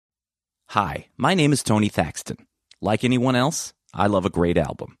Hi, my name is Tony Thaxton. Like anyone else, I love a great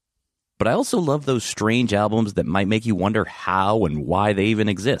album. But I also love those strange albums that might make you wonder how and why they even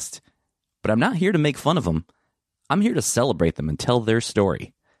exist. But I'm not here to make fun of them. I'm here to celebrate them and tell their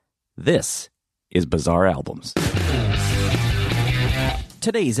story. This is Bizarre Albums.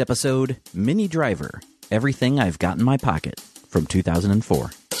 Today's episode, Minnie Driver, Everything I've Got in My Pocket, from 2004.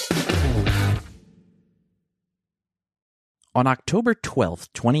 On October 12th,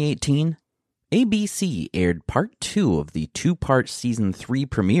 2018, ABC aired part 2 of the 2-part season 3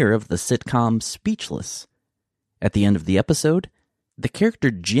 premiere of the sitcom Speechless. At the end of the episode, the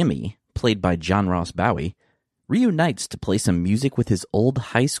character Jimmy, played by John Ross Bowie, reunites to play some music with his old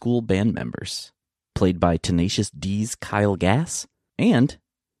high school band members, played by Tenacious D's Kyle Gass, and,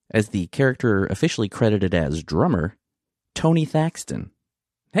 as the character officially credited as drummer, Tony Thaxton.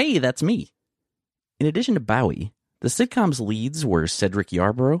 Hey, that's me! In addition to Bowie, the sitcom's leads were Cedric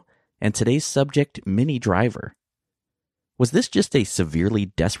Yarborough and today's subject, Minnie Driver. Was this just a severely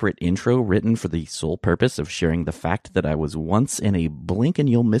desperate intro written for the sole purpose of sharing the fact that I was once in a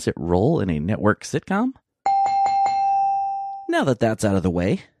blink-and-you'll-miss-it role in a network sitcom? Now that that's out of the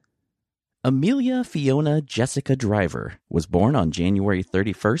way, Amelia Fiona Jessica Driver was born on January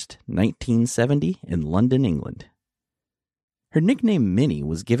 31st, 1970 in London, England. Her nickname Minnie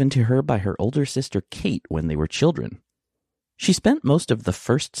was given to her by her older sister Kate when they were children. She spent most of the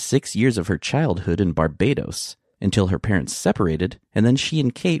first 6 years of her childhood in Barbados until her parents separated, and then she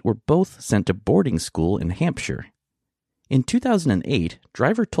and Kate were both sent to boarding school in Hampshire. In 2008,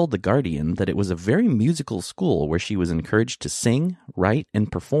 Driver told The Guardian that it was a very musical school where she was encouraged to sing, write,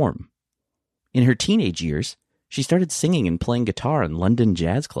 and perform. In her teenage years, she started singing and playing guitar in London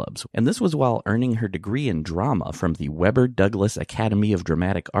jazz clubs, and this was while earning her degree in drama from the Webber Douglas Academy of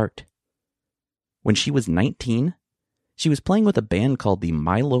Dramatic Art. When she was 19, she was playing with a band called the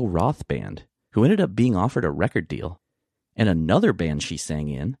Milo Roth Band, who ended up being offered a record deal, and another band she sang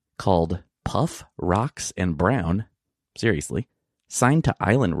in, called Puff, Rocks, and Brown, seriously, signed to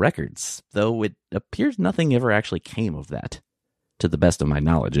Island Records, though it appears nothing ever actually came of that, to the best of my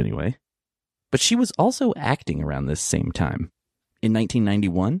knowledge anyway. But she was also acting around this same time. In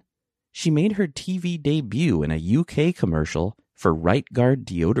 1991, she made her TV debut in a UK commercial for Right Guard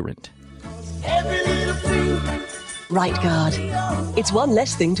deodorant. Right Guard. It's one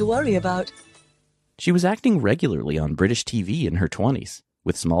less thing to worry about. She was acting regularly on British TV in her 20s,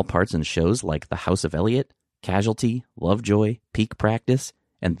 with small parts in shows like The House of Elliot, Casualty, Lovejoy, Peak Practice,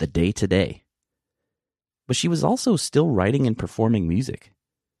 and The Day Today. But she was also still writing and performing music.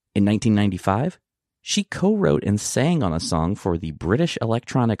 In 1995, she co-wrote and sang on a song for the British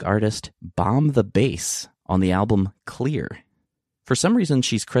electronic artist Bomb the Bass on the album Clear. For some reason,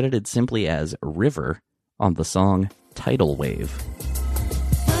 she's credited simply as River on the song Tidal Wave.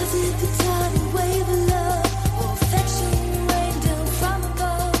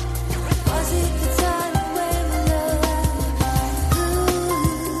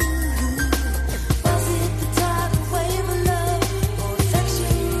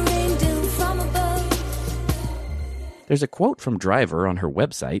 There's a quote from Driver on her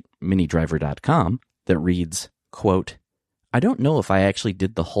website, minniedriver.com, that reads, quote, "I don't know if I actually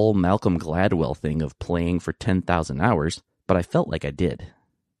did the whole Malcolm Gladwell thing of playing for 10,000 hours, but I felt like I did.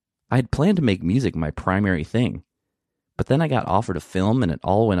 I had planned to make music my primary thing, but then I got offered a film and it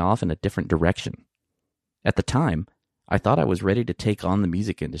all went off in a different direction. At the time, I thought I was ready to take on the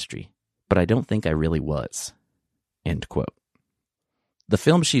music industry, but I don't think I really was." End quote. The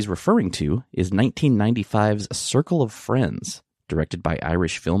film she's referring to is 1995's Circle of Friends, directed by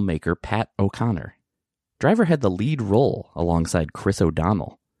Irish filmmaker Pat O'Connor. Driver had the lead role alongside Chris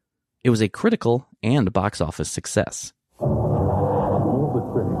O'Donnell. It was a critical and box office success. All the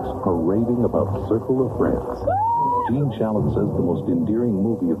critics are raving about Circle of Friends. Gene Shalit says the most endearing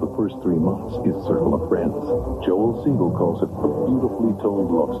movie of the first 3 months is Circle of Friends. Joel Siegel calls it a beautifully told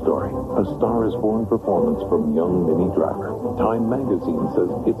love story, a Star is Born performance from young Minnie Driver. Time magazine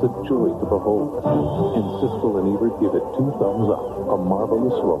says it's a joy to behold. And Siskel and Ebert give it 2 thumbs up, a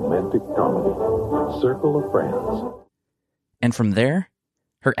marvelous romantic comedy. Circle of Friends. And from there,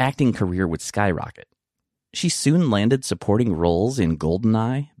 her acting career would skyrocket. She soon landed supporting roles in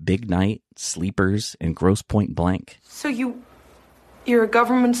Goldeneye, Big Night, Sleepers, and Grosse Pointe Blank. So you're a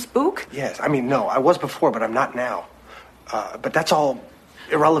government spook? Yes, I mean, no, I was before, but I'm not now. But that's all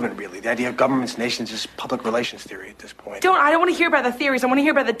irrelevant, really. The idea of governments, nations is public relations theory at this point. I don't want to hear about the theories. I want to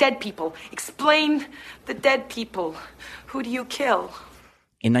hear about the dead people. Explain the dead people. Who do you kill?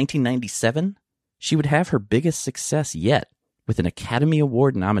 In 1997, she would have her biggest success yet with an Academy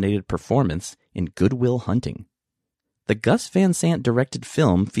Award-nominated performance in Good Will Hunting. The Gus Van Sant directed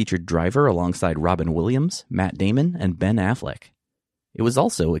film featured Driver alongside Robin Williams, Matt Damon, and Ben Affleck. It was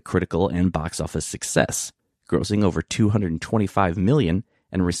also a critical and box office success, grossing over $225 million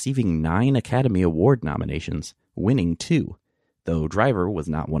and receiving 9 Academy Award nominations, winning 2, though Driver was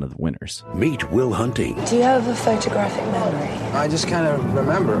not one of the winners. Meet Will Hunting. Do you have a photographic memory? I just kind of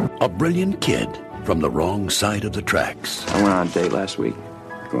remember. A brilliant kid from the wrong side of the tracks. I went on a date last week.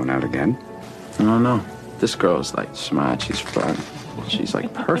 Going out again? I don't know. This girl's like smart, she's fun. She's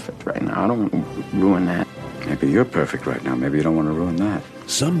like perfect right now. I don't want to ruin that. Maybe you're perfect right now. Maybe you don't want to ruin that.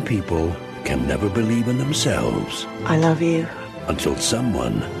 Some people can never believe in themselves I love you. until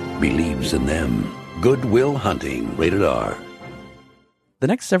someone believes in them. Good Will Hunting, rated R. The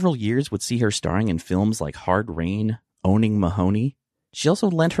next several years would see her starring in films like Hard Rain, Owning Mahoney. She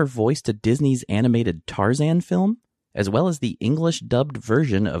also lent her voice to Disney's animated Tarzan film, as well as the English-dubbed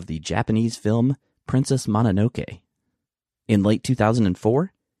version of the Japanese film Princess Mononoke. In late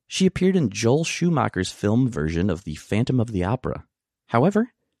 2004, she appeared in Joel Schumacher's film version of The Phantom of the Opera.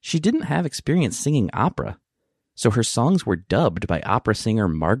 However, she didn't have experience singing opera, so her songs were dubbed by opera singer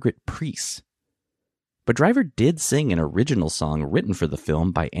Margaret Preece. But Driver did sing an original song written for the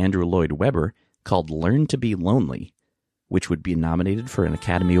film by Andrew Lloyd Webber called Learn to Be Lonely, which would be nominated for an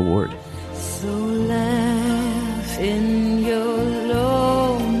Academy Award. So laugh in your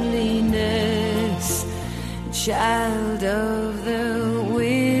loneliness, child of the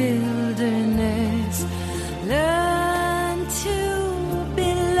wilderness. Learn to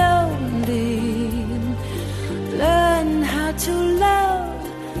be lonely. Learn how to love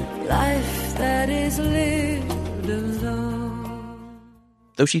life that is lived alone.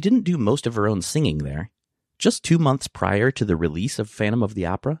 Though she didn't do most of her own singing there, just 2 months prior to the release of Phantom of the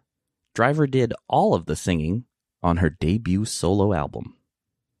Opera, Driver did all of the singing on her debut solo album.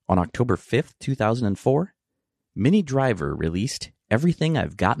 On October 5th, 2004, Minnie Driver released Everything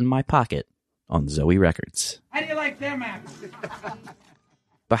I've Got in My Pocket on Zoe Records. How do you like them apples?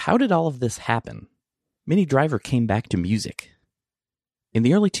 But how did all of this happen? Minnie Driver came back to music. In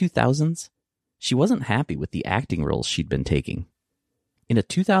the early 2000s, she wasn't happy with the acting roles she'd been taking. In a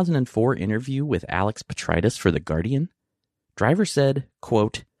 2004 interview with Alex Petrides for The Guardian, Driver said,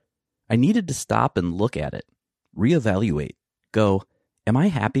 quote, "I needed to stop and look at it, reevaluate, go, am I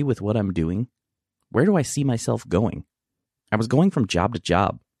happy with what I'm doing? Where do I see myself going? I was going from job to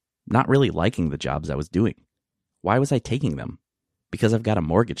job, not really liking the jobs I was doing. Why was I taking them? Because I've got a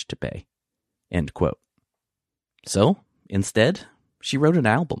mortgage to pay." End quote. So, instead, she wrote an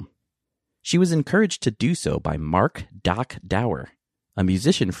album. She was encouraged to do so by Mark Doc Dower, a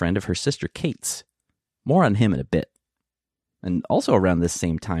musician friend of her sister Kate's. More on him in a bit. And also around this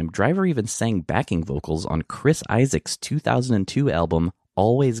same time, Driver even sang backing vocals on Chris Isaak's 2002 album,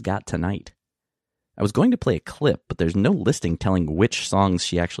 Always Got Tonight. I was going to play a clip, but there's no listing telling which songs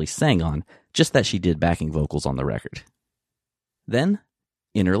she actually sang on, just that she did backing vocals on the record. Then,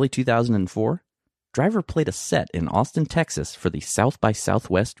 in early 2004, Driver played a set in Austin, Texas for the South by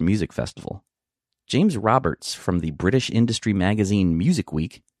Southwest Music Festival. James Roberts from the British industry magazine Music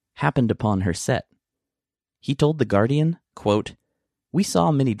Week happened upon her set. He told The Guardian, quote, "We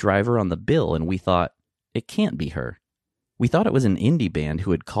saw Minnie Driver on the bill and we thought, it can't be her. We thought it was an indie band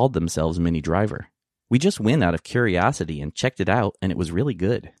who had called themselves Minnie Driver. We just went out of curiosity and checked it out and it was really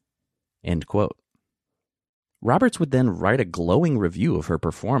good." End quote. Roberts would then write a glowing review of her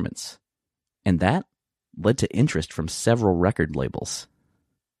performance, and that led to interest from several record labels.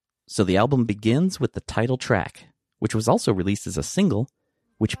 So the album begins with the title track, which was also released as a single,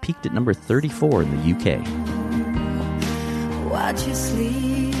 which peaked at number 34 in the UK. Watch you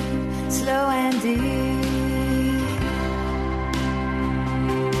sleep, slow and deep.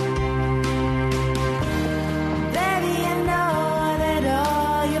 Baby, I know that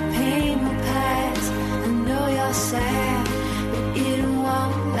all your pain will pass. I know you're sad, but it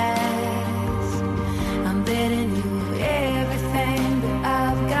won't last. I'm betting you everything that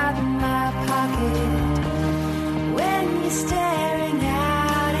I've got in my pocket. When you're staring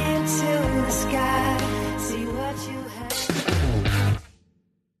out into the sky, see what you have.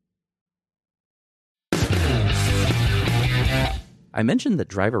 I mentioned that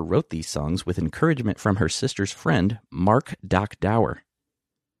Driver wrote these songs with encouragement from her sister's friend, Mark Doc Dower.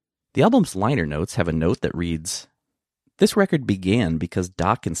 The album's liner notes have a note that reads, "This record began because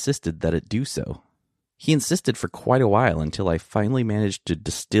Doc insisted that it do so. He insisted for quite a while until I finally managed to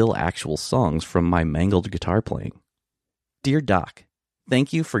distill actual songs from my mangled guitar playing. Dear Doc,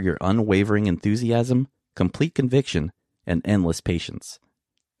 thank you for your unwavering enthusiasm, complete conviction, and endless patience.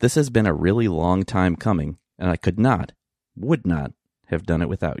 This has been a really long time coming, and I could not, would not, have done it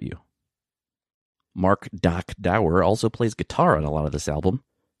without you." Mark Doc Dower also plays guitar on a lot of this album,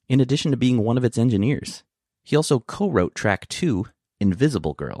 in addition to being one of its engineers. He also co-wrote track 2,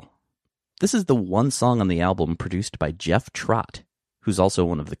 Invisible Girl. This is the one song on the album produced by Jeff Trott, who's also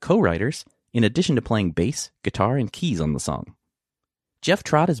one of the co-writers, in addition to playing bass, guitar, and keys on the song. Jeff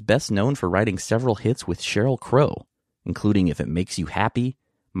Trott is best known for writing several hits with Sheryl Crow, including If It Makes You Happy,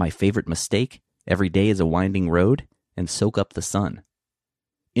 My Favorite Mistake, Every Day is a Winding Road, and Soak Up the Sun.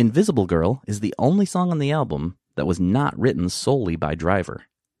 Invisible Girl is the only song on the album that was not written solely by Driver.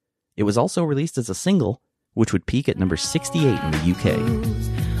 It was also released as a single, which would peak at number 68 in the UK.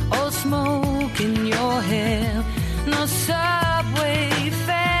 All smoke in your hair, no subway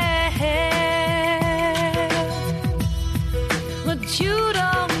fare, but you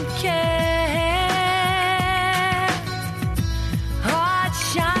don't care. Heart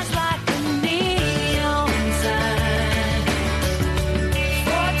shines like a neon sign.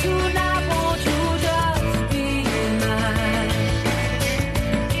 For tonight, won't you just be mine?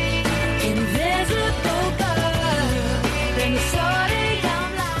 Invisible girl, then sorry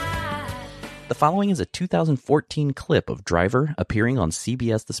I'm lying. The following is a 2014 clip of Driver appearing on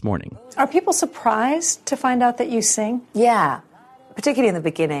CBS This Morning. Are people surprised to find out that you sing? Yeah, particularly in the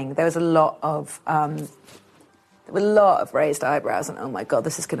beginning, there was a lot of raised eyebrows and, oh my God,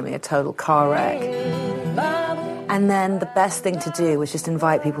 this is going to be a total car wreck. And then the best thing to do was just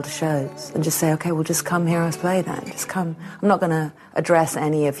invite people to shows and just say, okay, well, just come hear us play then. Just come. I'm not going to address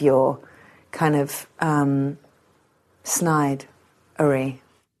any of your kind of snide-ery.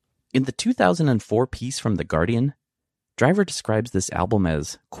 In the 2004 piece from The Guardian, Driver describes this album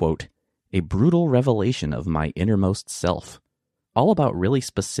as, quote, a brutal revelation of my innermost self, all about really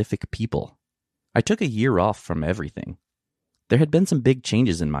specific people. I took a year off from everything. There had been some big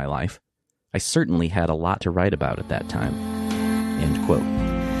changes in my life. I certainly had a lot to write about at that time. End quote.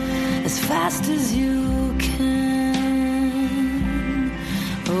 As fast as you can,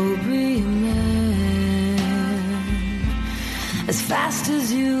 oh, be a man. As fast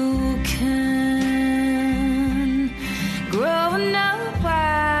as you can, growing up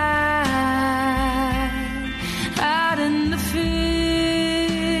wide, out in the fields,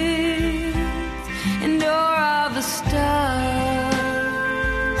 and all the stars,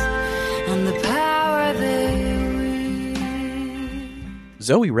 and the power they wield.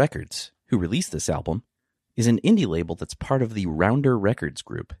 Zoe Records, who released this album, is an indie label that's part of the Rounder Records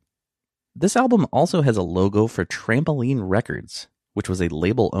group. This album also has a logo for Trampoline Records, which was a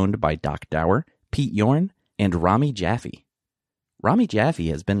label owned by Doc Dower, Pete Yorn, and Rami Jaffe. Rami Jaffe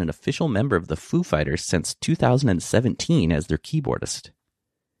has been an official member of the Foo Fighters since 2017 as their keyboardist.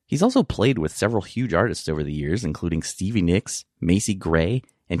 He's also played with several huge artists over the years, including Stevie Nicks, Macy Gray,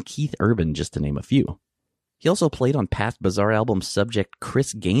 and Keith Urban, just to name a few. He also played on past Bizarre Album subject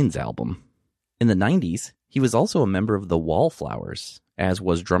Chris Gaines' album. In the 90s, he was also a member of the Wallflowers, as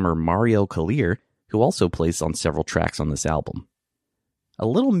was drummer Mario Kalir, who also plays on several tracks on this album. A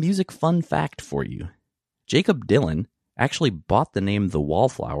little music fun fact for you. Jakob Dylan actually bought the name The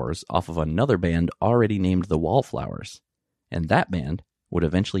Wallflowers off of another band already named The Wallflowers, and that band would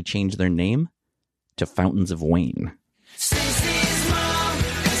eventually change their name to Fountains of Wayne.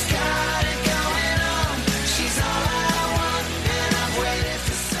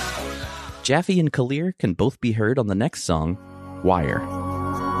 Jaffe and Kalir can both be heard on the next song, Wire.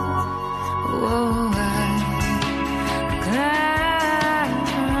 Whoa, I climb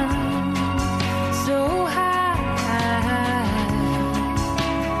so high,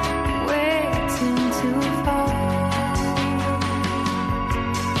 waiting to fall.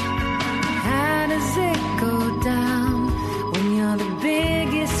 How does it go down when you're the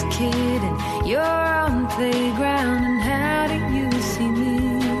biggest kid and you're on the playground? And how do you see me?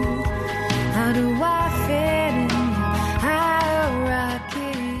 How do I fit in your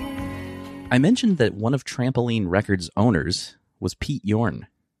hierarchy? I mentioned that one of Trampoline Records' owners was Pete Yorn.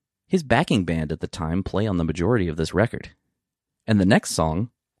 His backing band at the time play on the majority of this record. And the next song,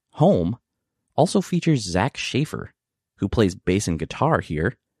 Home, also features Zach Schaefer, who plays bass and guitar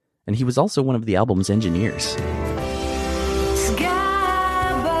here, and he was also one of the album's engineers.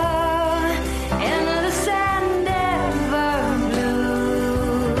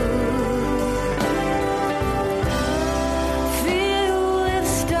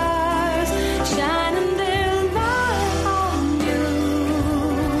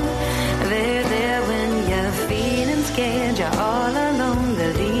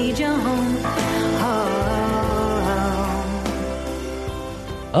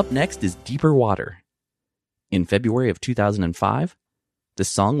 Up next is Deeper Water. In February of 2005, the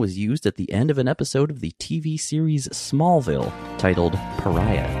song was used at the end of an episode of the TV series Smallville titled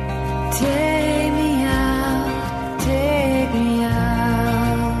Pariah. Take me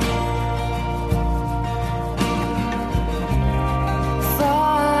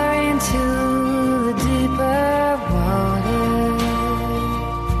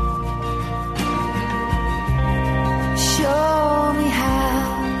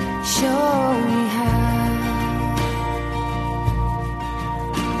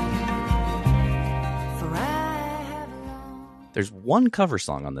There's one cover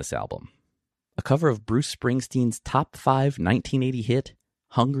song on this album, a cover of Bruce Springsteen's top 5 1980 hit,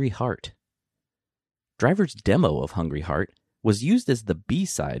 Hungry Heart. Driver's demo of Hungry Heart was used as the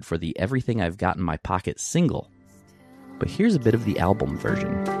B-side for the Everything I've Got in My Pocket single. But here's a bit of the album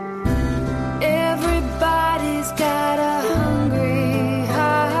version. Everybody's got a hungry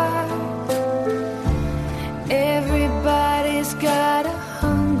heart. Everybody's got a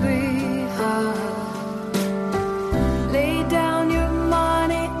hungry heart. Lay down your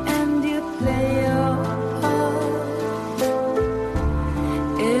money and you play your part.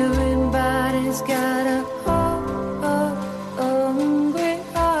 Everybody's got a hungry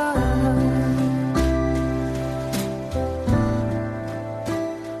heart.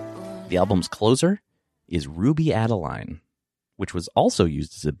 The album's closer is Ruby Adeline, which was also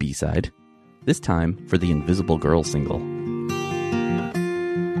used as a B-side, this time for the Invisible Girl single.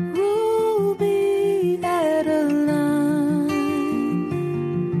 Ruby Adeline,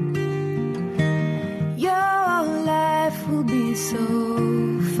 your life will be so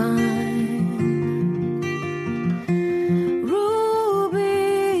fine.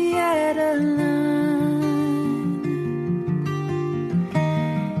 Ruby Adeline,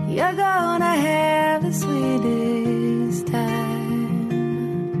 you're gonna have the sweetest time.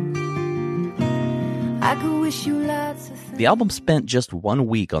 I could wish you lots of things. The album spent just 1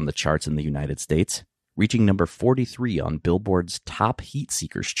 week on the charts in the United States, reaching number 43 on Billboard's Top Heat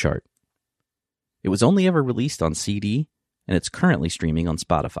Seekers chart. It was only ever released on CD, and it's currently streaming on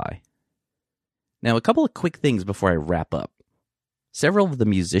Spotify. Now, a couple of quick things before I wrap up. Several of the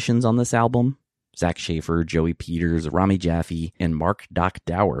musicians on this album, Zach Schaefer, Joey Peters, Rami Jaffe, and Mark Doc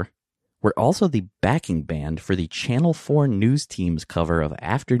Dower, were also the backing band for the Channel 4 News Team's cover of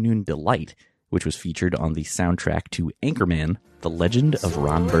Afternoon Delight, which was featured on the soundtrack to Anchorman, The Legend of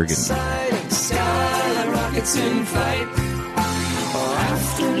Ron Burgundy. Skyrockets in flight.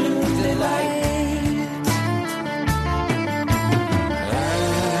 Afternoon delight.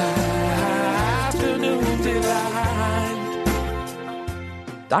 Afternoon delight.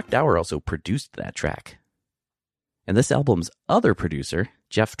 Doc Dower also produced that track. And this album's other producer,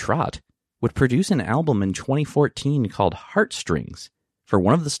 Jeff Trott, would produce an album in 2014 called Heartstrings for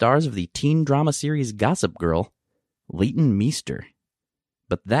one of the stars of the teen drama series Gossip Girl, Leighton Meester.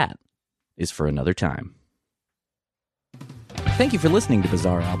 But that is for another time. Thank you for listening to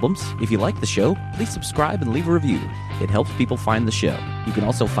Bizarre Albums. If you like the show, please subscribe and leave a review. It helps people find the show. You can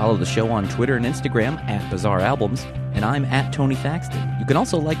also follow the show on Twitter and Instagram at Bizarre Albums, and I'm at Tony Thaxton. You can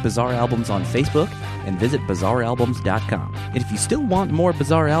also like Bizarre Albums on Facebook and visit BizarreAlbums.com. And if you still want more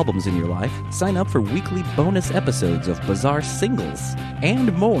Bizarre Albums in your life, sign up for weekly bonus episodes of Bizarre Singles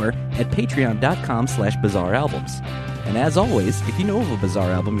and more at Patreon.com/BizarreAlbums. And as always, if you know of a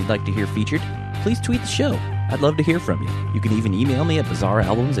Bizarre Album you'd like to hear featured, please tweet the show. I'd love to hear from you. You can even email me at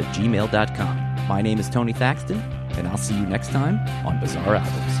bizarrealbums@gmail.com. My name is Tony Thaxton, and I'll see you next time on Bizarre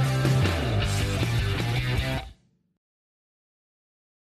Albums.